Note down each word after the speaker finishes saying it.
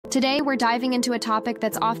Today, we're diving into a topic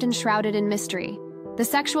that's often shrouded in mystery: the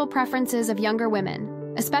sexual preferences of younger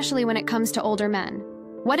women, especially when it comes to older men.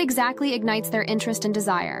 What exactly ignites their interest and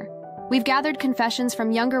desire? We've gathered confessions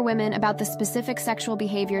from younger women about the specific sexual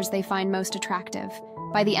behaviors they find most attractive.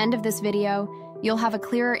 By the end of this video, you'll have a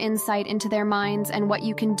clearer insight into their minds and what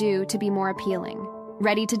you can do to be more appealing.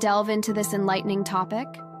 Ready to delve into this enlightening topic?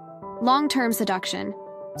 Long-term seduction.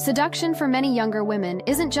 Seduction for many younger women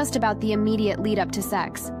isn't just about the immediate lead-up to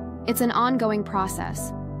sex. It's an ongoing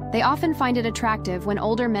process. They often find it attractive when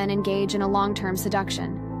older men engage in a long-term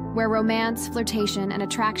seduction, where romance, flirtation, and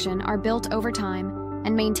attraction are built over time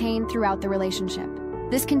and maintained throughout the relationship.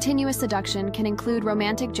 This continuous seduction can include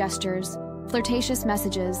romantic gestures, flirtatious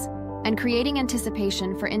messages, and creating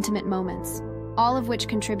anticipation for intimate moments, all of which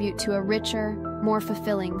contribute to a richer, more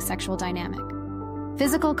fulfilling sexual dynamic.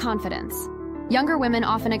 Physical confidence. Younger women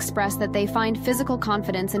often express that they find physical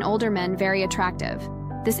confidence in older men very attractive.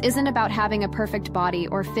 This isn't about having a perfect body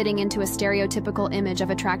or fitting into a stereotypical image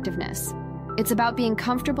of attractiveness. It's about being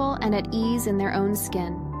comfortable and at ease in their own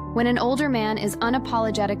skin. When an older man is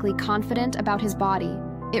unapologetically confident about his body,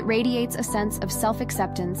 it radiates a sense of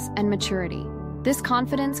self-acceptance and maturity. This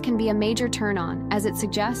confidence can be a major turn-on, as it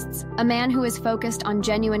suggests a man who is focused on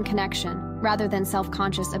genuine connection rather than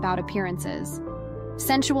self-conscious about appearances.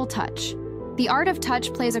 Sensual touch. The art of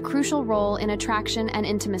touch plays a crucial role in attraction and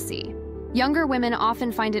intimacy. Younger women often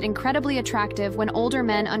find it incredibly attractive when older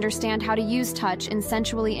men understand how to use touch in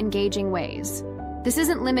sensually engaging ways. This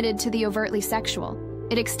isn't limited to the overtly sexual.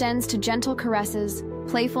 It extends to gentle caresses,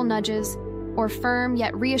 playful nudges, or firm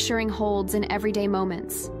yet reassuring holds in everyday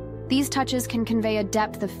moments. These touches can convey a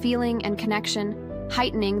depth of feeling and connection,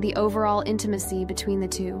 heightening the overall intimacy between the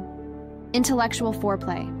two. Intellectual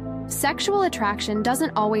foreplay. Sexual attraction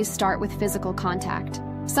doesn't always start with physical contact.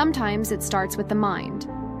 Sometimes it starts with the mind.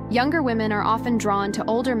 Younger women are often drawn to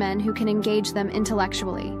older men who can engage them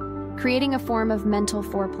intellectually, creating a form of mental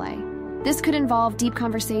foreplay. This could involve deep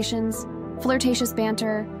conversations, flirtatious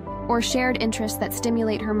banter, or shared interests that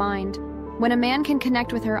stimulate her mind. When a man can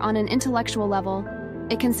connect with her on an intellectual level,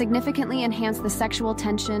 it can significantly enhance the sexual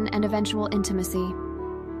tension and eventual intimacy.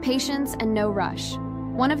 Patience and no rush.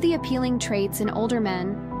 One of the appealing traits in older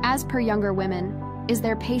men, as per younger women, is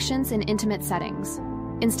their patience in intimate settings.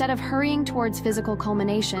 Instead of hurrying towards physical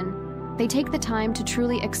culmination, they take the time to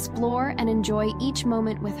truly explore and enjoy each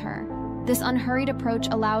moment with her. This unhurried approach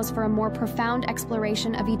allows for a more profound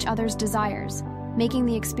exploration of each other's desires, making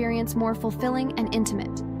the experience more fulfilling and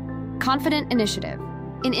intimate. Confident initiative.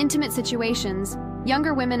 In intimate situations,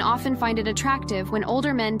 younger women often find it attractive when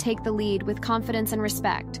older men take the lead with confidence and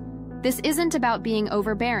respect. This isn't about being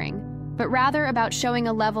overbearing, but rather about showing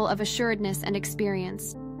a level of assuredness and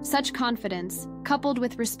experience. Such confidence, coupled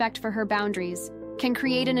with respect for her boundaries, can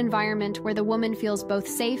create an environment where the woman feels both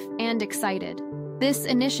safe and excited. This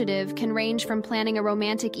initiative can range from planning a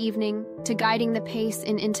romantic evening to guiding the pace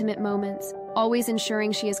in intimate moments, always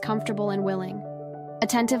ensuring she is comfortable and willing.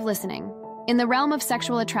 Attentive listening. In the realm of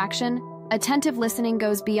sexual attraction, attentive listening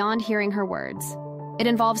goes beyond hearing her words. It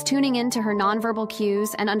involves tuning in to her nonverbal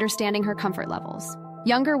cues and understanding her comfort levels.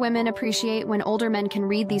 Younger women appreciate when older men can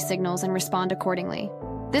read these signals and respond accordingly.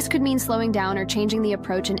 This could mean slowing down or changing the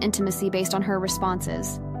approach and intimacy based on her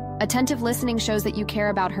responses. Attentive listening shows that you care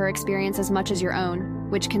about her experience as much as your own,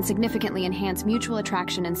 which can significantly enhance mutual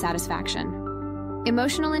attraction and satisfaction.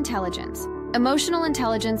 Emotional intelligence. Emotional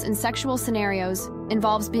intelligence in sexual scenarios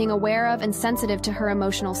involves being aware of and sensitive to her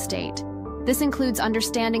emotional state. This includes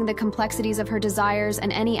understanding the complexities of her desires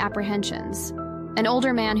and any apprehensions. An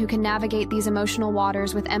older man who can navigate these emotional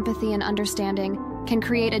waters with empathy and understanding can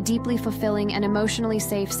create a deeply fulfilling and emotionally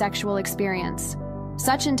safe sexual experience.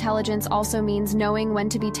 Such intelligence also means knowing when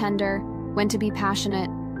to be tender, when to be passionate,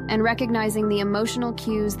 and recognizing the emotional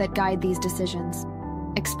cues that guide these decisions.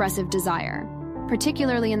 Expressive desire,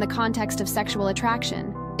 particularly in the context of sexual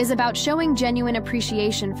attraction, is about showing genuine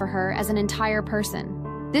appreciation for her as an entire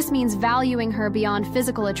person. This means valuing her beyond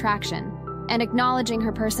physical attraction and acknowledging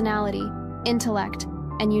her personality, intellect,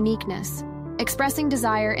 and uniqueness. Expressing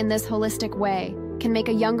desire in this holistic way can make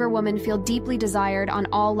a younger woman feel deeply desired on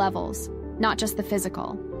all levels, not just the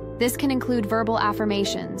physical. This can include verbal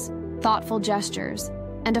affirmations, thoughtful gestures,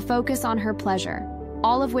 and a focus on her pleasure,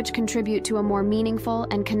 all of which contribute to a more meaningful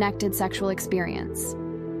and connected sexual experience.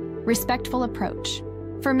 Respectful approach.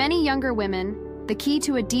 For many younger women, the key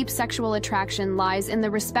to a deep sexual attraction lies in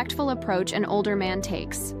the respectful approach an older man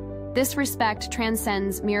takes. This respect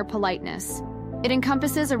transcends mere politeness. It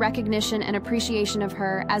encompasses a recognition and appreciation of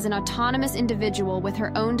her as an autonomous individual with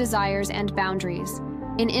her own desires and boundaries.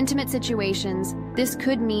 In intimate situations, this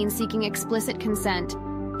could mean seeking explicit consent,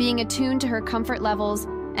 being attuned to her comfort levels,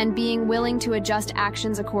 and being willing to adjust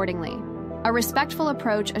actions accordingly. A respectful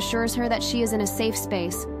approach assures her that she is in a safe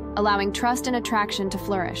space, allowing trust and attraction to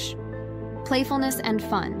flourish. Playfulness and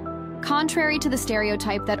fun. Contrary to the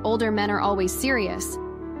stereotype that older men are always serious,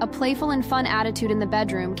 a playful and fun attitude in the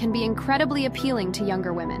bedroom can be incredibly appealing to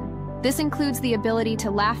younger women. This includes the ability to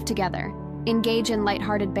laugh together, engage in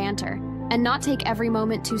lighthearted banter, and not take every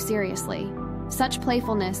moment too seriously. Such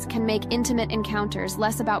playfulness can make intimate encounters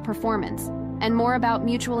less about performance and more about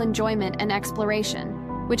mutual enjoyment and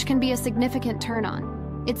exploration, which can be a significant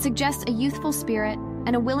turn-on. It suggests a youthful spirit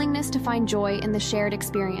and a willingness to find joy in the shared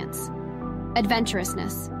experience.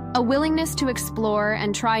 Adventurousness. A willingness to explore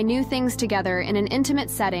and try new things together in an intimate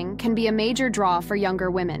setting can be a major draw for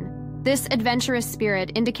younger women. This adventurous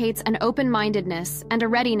spirit indicates an open-mindedness and a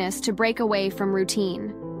readiness to break away from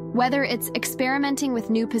routine. Whether it's experimenting with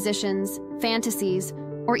new positions, fantasies,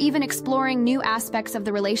 or even exploring new aspects of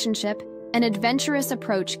the relationship, an adventurous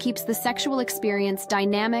approach keeps the sexual experience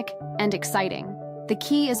dynamic and exciting. The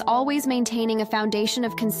key is always maintaining a foundation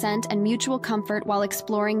of consent and mutual comfort while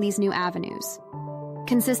exploring these new avenues.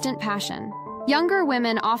 Consistent passion. Younger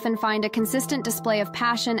women often find a consistent display of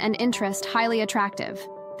passion and interest highly attractive.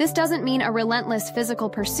 This doesn't mean a relentless physical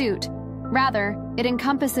pursuit. Rather, it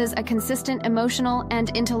encompasses a consistent emotional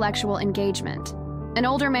and intellectual engagement. An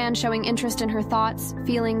older man showing interest in her thoughts,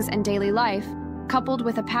 feelings, and daily life, coupled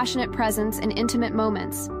with a passionate presence in intimate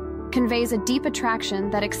moments, conveys a deep attraction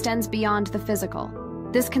that extends beyond the physical.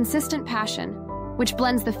 This consistent passion, which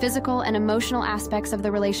blends the physical and emotional aspects of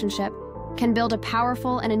the relationship, can build a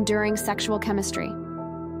powerful and enduring sexual chemistry.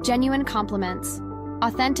 Genuine compliments.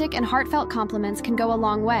 Authentic and heartfelt compliments can go a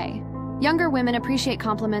long way. Younger women appreciate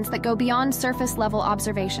compliments that go beyond surface-level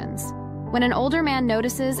observations. When an older man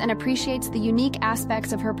notices and appreciates the unique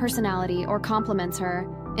aspects of her personality or compliments her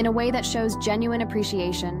in a way that shows genuine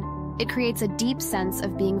appreciation, it creates a deep sense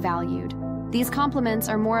of being valued. These compliments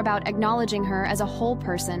are more about acknowledging her as a whole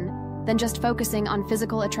person than just focusing on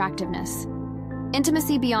physical attractiveness.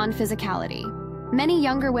 Intimacy beyond physicality. Many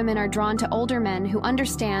younger women are drawn to older men who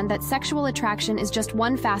understand that sexual attraction is just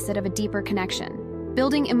one facet of a deeper connection.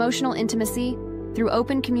 Building emotional intimacy through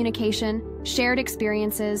open communication, shared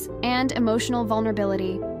experiences, and emotional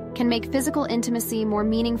vulnerability can make physical intimacy more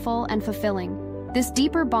meaningful and fulfilling. This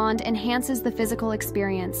deeper bond enhances the physical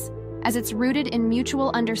experience, as it's rooted in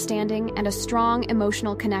mutual understanding and a strong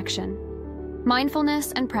emotional connection.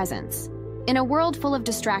 Mindfulness and presence. In a world full of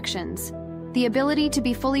distractions, the ability to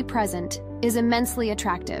be fully present is immensely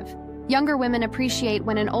attractive. Younger women appreciate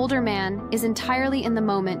when an older man is entirely in the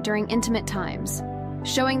moment during intimate times,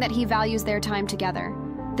 showing that he values their time together.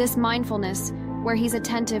 This mindfulness, where he's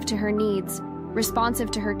attentive to her needs,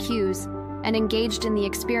 responsive to her cues, and engaged in the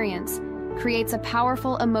experience, creates a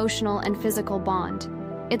powerful emotional and physical bond.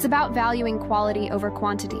 It's about valuing quality over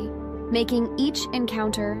quantity, making each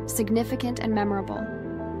encounter significant and memorable.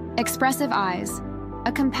 Expressive eyes.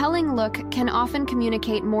 A compelling look can often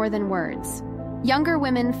communicate more than words. Younger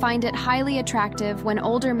women find it highly attractive when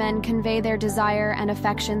older men convey their desire and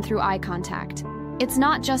affection through eye contact. It's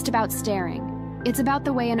not just about staring. It's about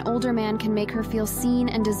the way an older man can make her feel seen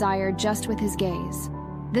and desired just with his gaze.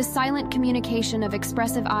 This silent communication of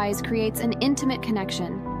expressive eyes creates an intimate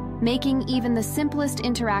connection, making even the simplest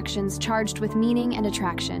interactions charged with meaning and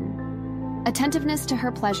attraction. Attentiveness to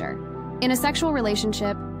her pleasure. In a sexual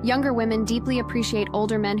relationship, younger women deeply appreciate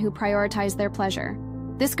older men who prioritize their pleasure.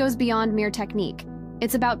 This goes beyond mere technique.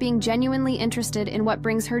 It's about being genuinely interested in what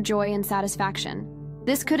brings her joy and satisfaction.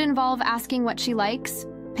 This could involve asking what she likes,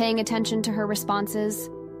 paying attention to her responses,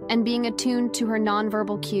 and being attuned to her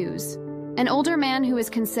nonverbal cues. An older man who is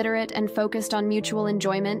considerate and focused on mutual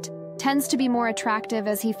enjoyment tends to be more attractive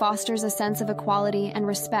as he fosters a sense of equality and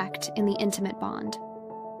respect in the intimate bond.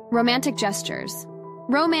 Romantic gestures.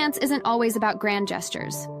 Romance isn't always about grand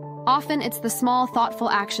gestures. Often it's the small, thoughtful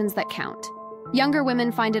actions that count. Younger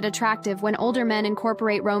women find it attractive when older men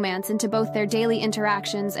incorporate romance into both their daily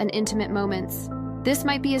interactions and intimate moments. This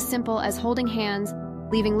might be as simple as holding hands,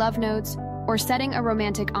 leaving love notes, or setting a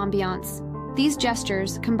romantic ambiance. These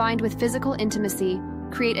gestures, combined with physical intimacy,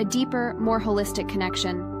 create a deeper, more holistic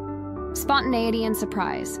connection. Spontaneity and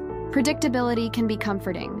surprise. Predictability can be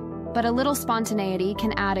comforting, but a little spontaneity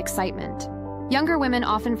can add excitement. Younger women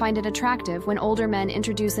often find it attractive when older men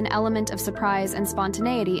introduce an element of surprise and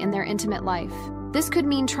spontaneity in their intimate life. This could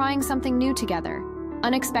mean trying something new together,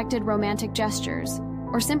 unexpected romantic gestures,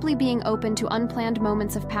 or simply being open to unplanned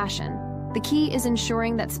moments of passion. The key is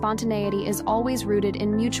ensuring that spontaneity is always rooted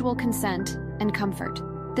in mutual consent and comfort.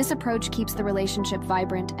 This approach keeps the relationship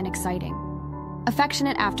vibrant and exciting.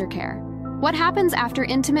 Affectionate aftercare. What happens after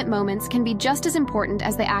intimate moments can be just as important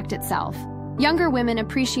as the act itself. Younger women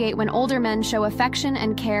appreciate when older men show affection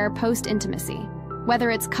and care post-intimacy,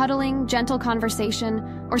 whether it's cuddling, gentle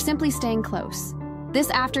conversation, or simply staying close. This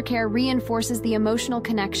aftercare reinforces the emotional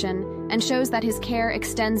connection and shows that his care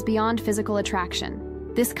extends beyond physical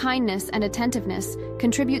attraction. This kindness and attentiveness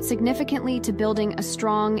contribute significantly to building a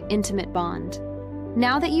strong, intimate bond.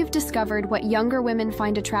 Now that you've discovered what younger women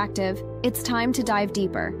find attractive, it's time to dive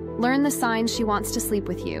deeper. Learn the signs she wants to sleep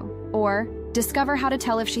with you, or discover how to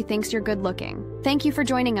tell if she thinks you're good looking. Thank you for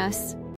joining us.